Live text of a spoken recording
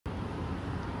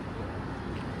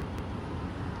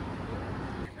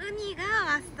현이가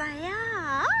왔어요.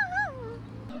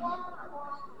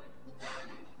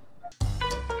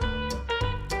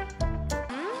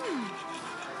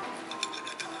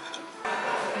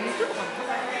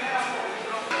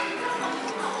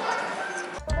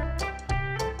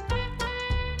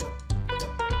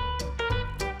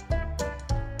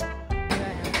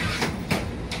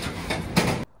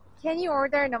 Can you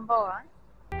order number one?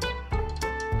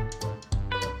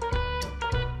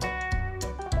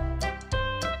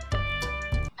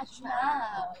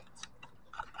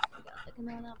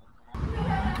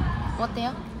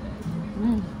 어때요?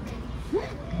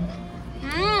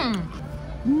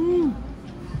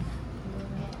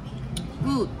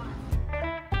 굿.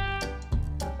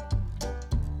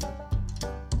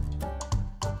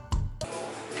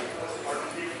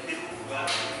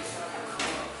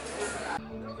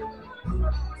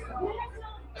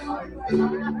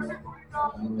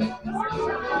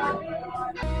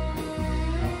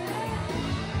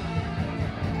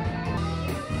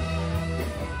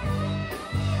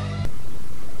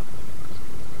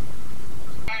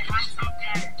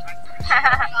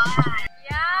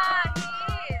 Yeah, he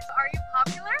is. Are you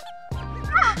popular?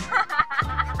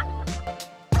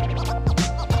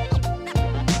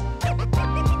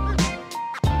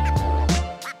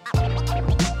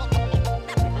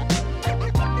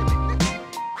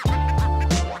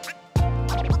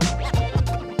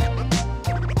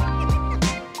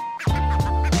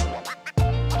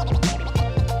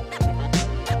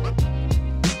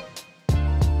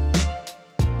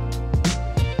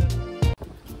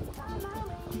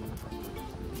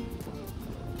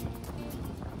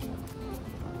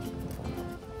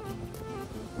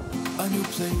 A new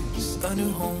place, a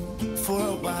new home for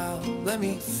a while. Let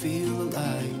me feel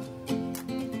alive.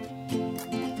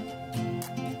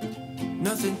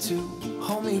 Nothing to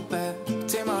hold me back.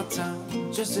 Take my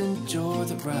time, just enjoy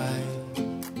the ride.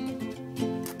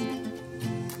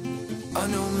 A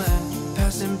new man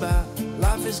passing by.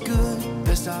 Life is good,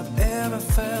 best I've ever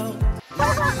felt.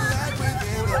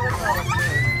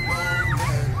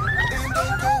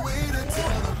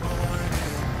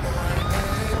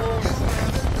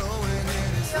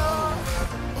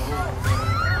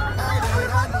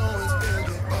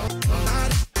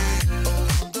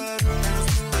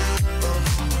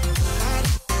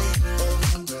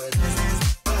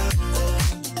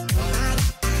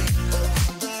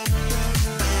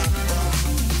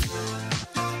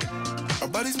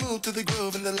 To the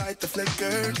groove and the light that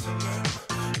flickers.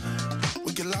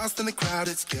 We get lost in the crowd,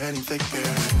 it's getting thicker.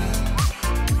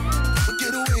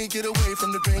 We get away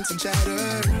from the drinks and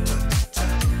chatter.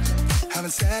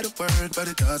 Haven't said a word, but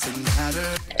it doesn't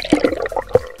matter.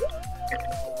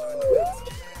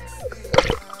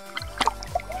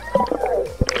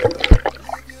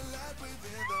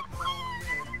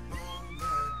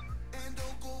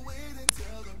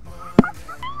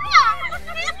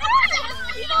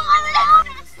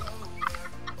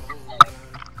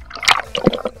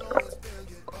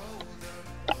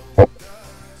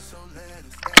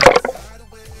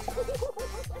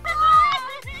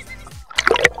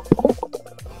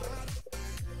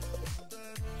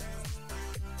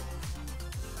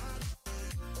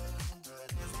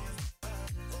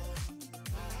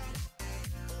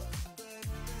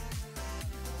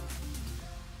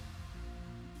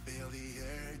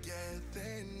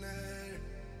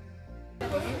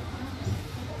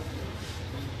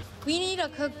 We need to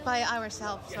cook by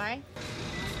ourselves, right?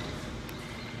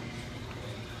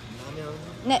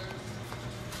 네.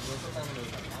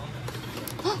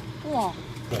 헉, 우와.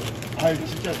 아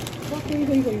진짜.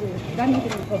 이거. 난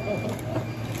이거.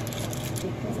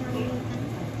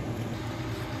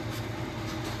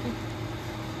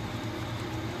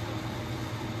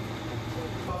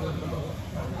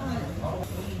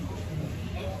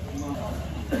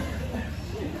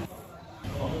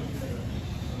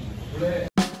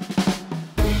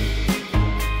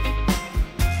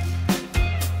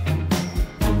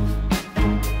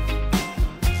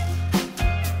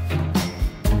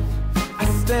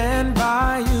 Stand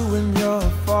by you when you're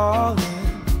falling,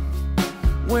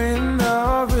 when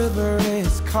the river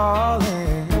is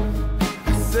calling.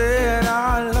 I said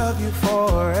I love you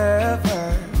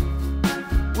forever.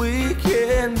 We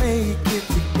can make it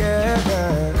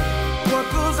together. What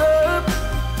goes up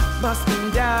must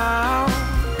come down.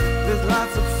 There's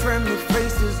lots of friendly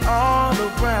faces all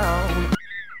around.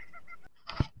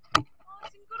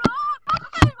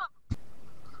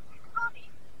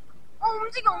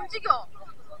 움직여.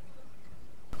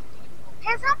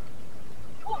 해삼?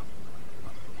 이거?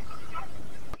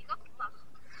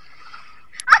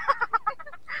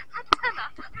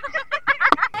 하찮아.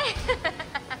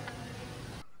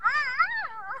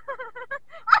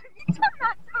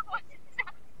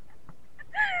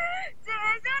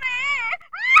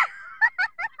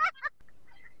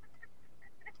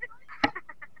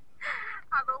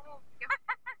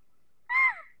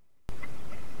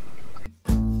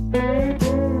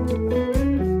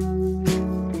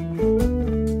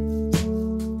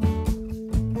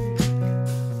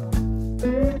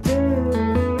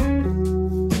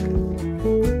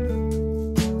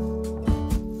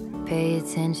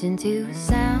 attention to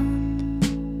sound,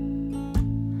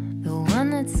 the one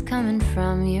that's coming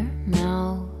from your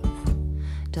mouth.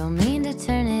 Don't mean to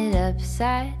turn it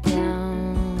upside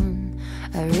down,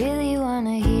 I really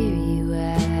wanna hear you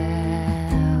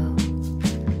out.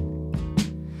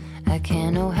 I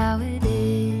can't know how it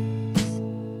is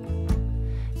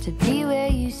to be where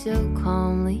you so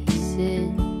calmly sit.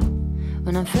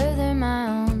 When I'm further my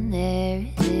own, there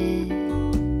it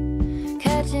is,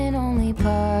 catching only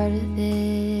part of it.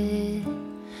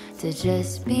 To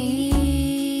just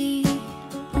be,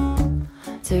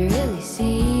 to really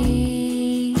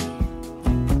see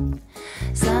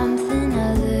something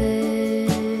other.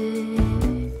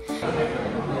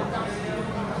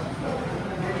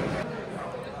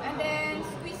 And then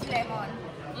squeeze lemon.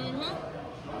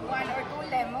 One or two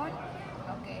lemon.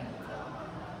 Okay.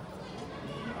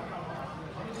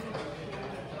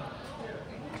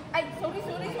 Ay, sorry.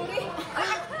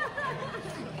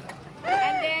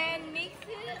 And then mix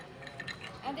it.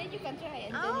 And then you can try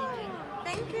it. And then you drink.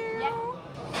 Thank you. Yeah.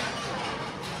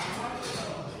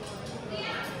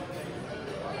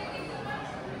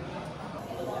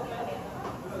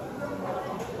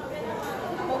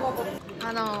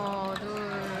 하나, 둘,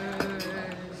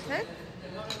 셋.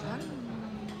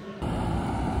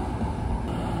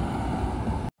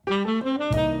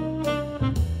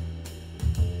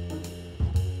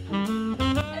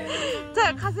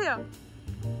 자, 가세요.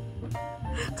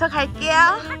 저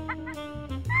갈게요.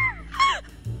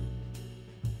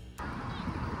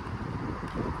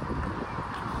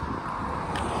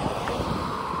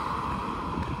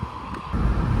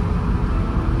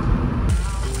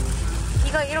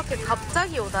 비가 이렇게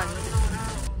갑자기 오다니.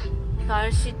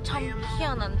 날씨 참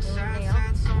희한하네요.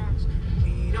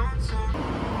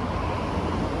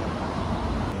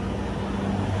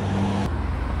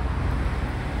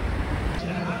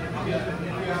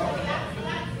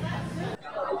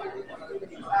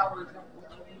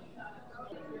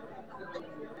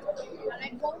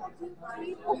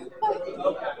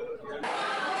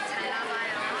 잘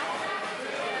나와요.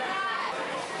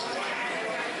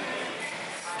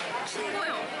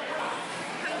 친구요.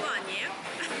 한 거 아니에요?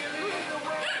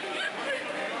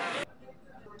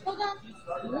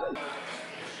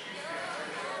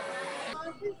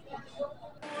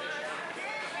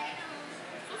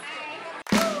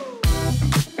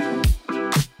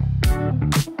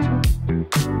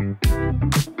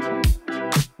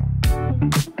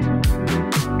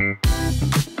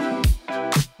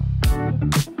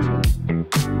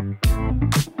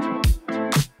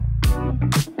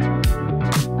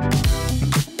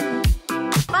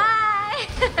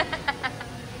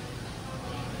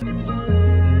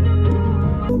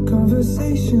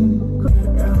 Conversation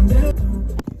around it.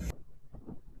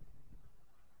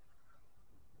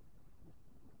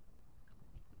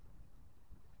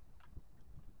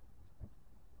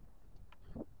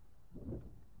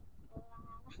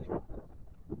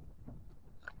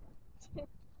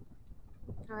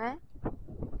 왜?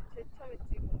 제 처음에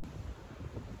찍어.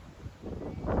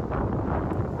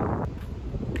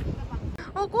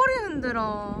 꼬리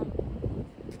흔들어.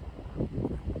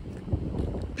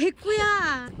 백구야.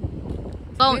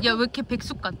 야, 왜 이렇게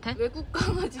백숙 같아? 외국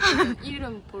강아지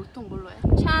이름 보통 뭘로 해?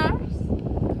 찰스,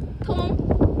 톰,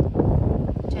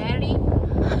 제리.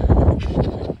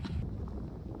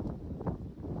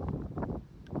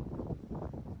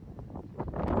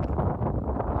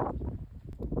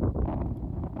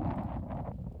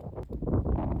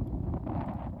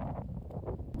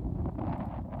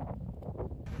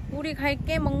 우리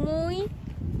갈게, 먹모이.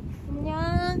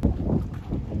 안녕.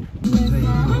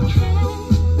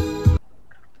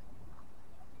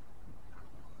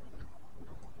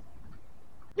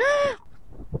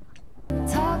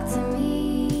 Talk to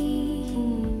me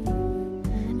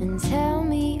and tell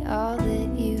me all that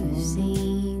you've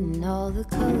seen, all the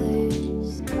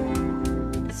colors,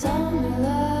 summer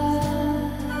love.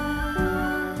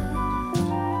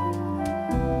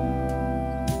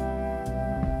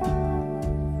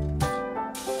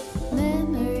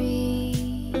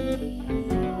 Memories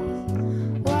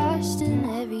washed in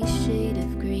every shade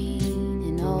of green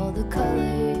and all the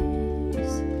colors.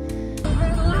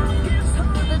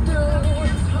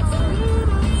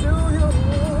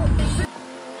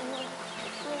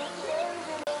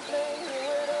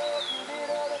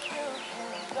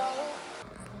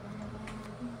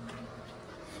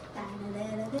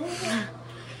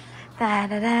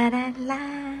 따라라라라.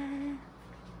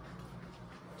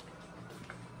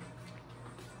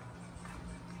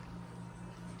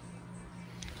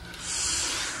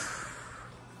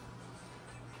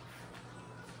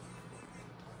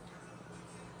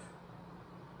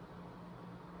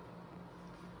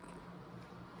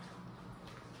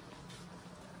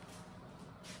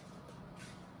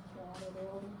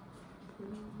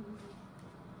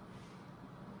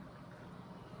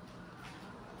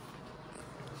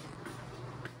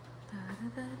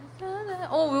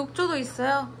 욕조도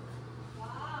있어요.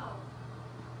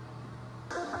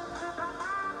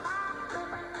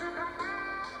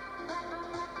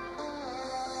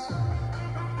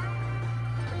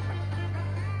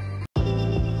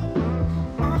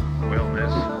 Well,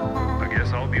 miss, I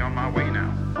guess I'll be on my way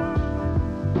now.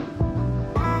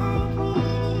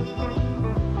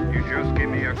 You just give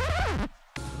me a...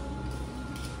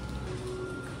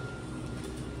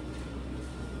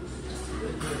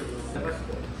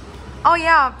 Oh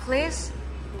yeah, please.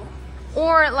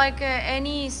 Or like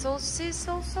any sauces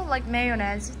also, like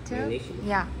mayonnaise too.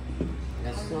 Yeah.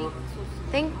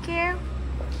 Thank you.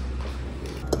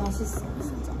 맛있어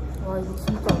진짜. 와 이거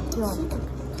진짜 어떻게 하지?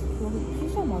 여기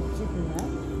피자 맛집이네.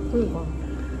 그러니까.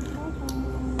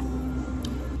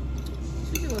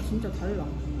 치즈가 진짜 달라.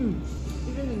 응.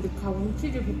 이랬는데 가공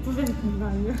치즈 100%인 거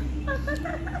아니야?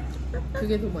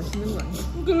 그게 더 맛있는 거 아니야?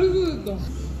 그러니까.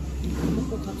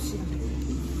 먹고 갑시다.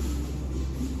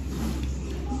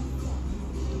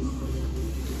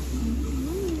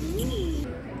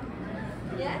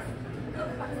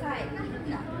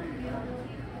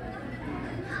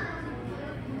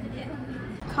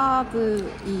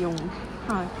 카드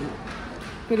이용하기.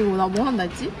 그리고 나 뭐 한다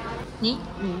했지? 니?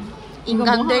 응.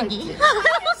 인간되기.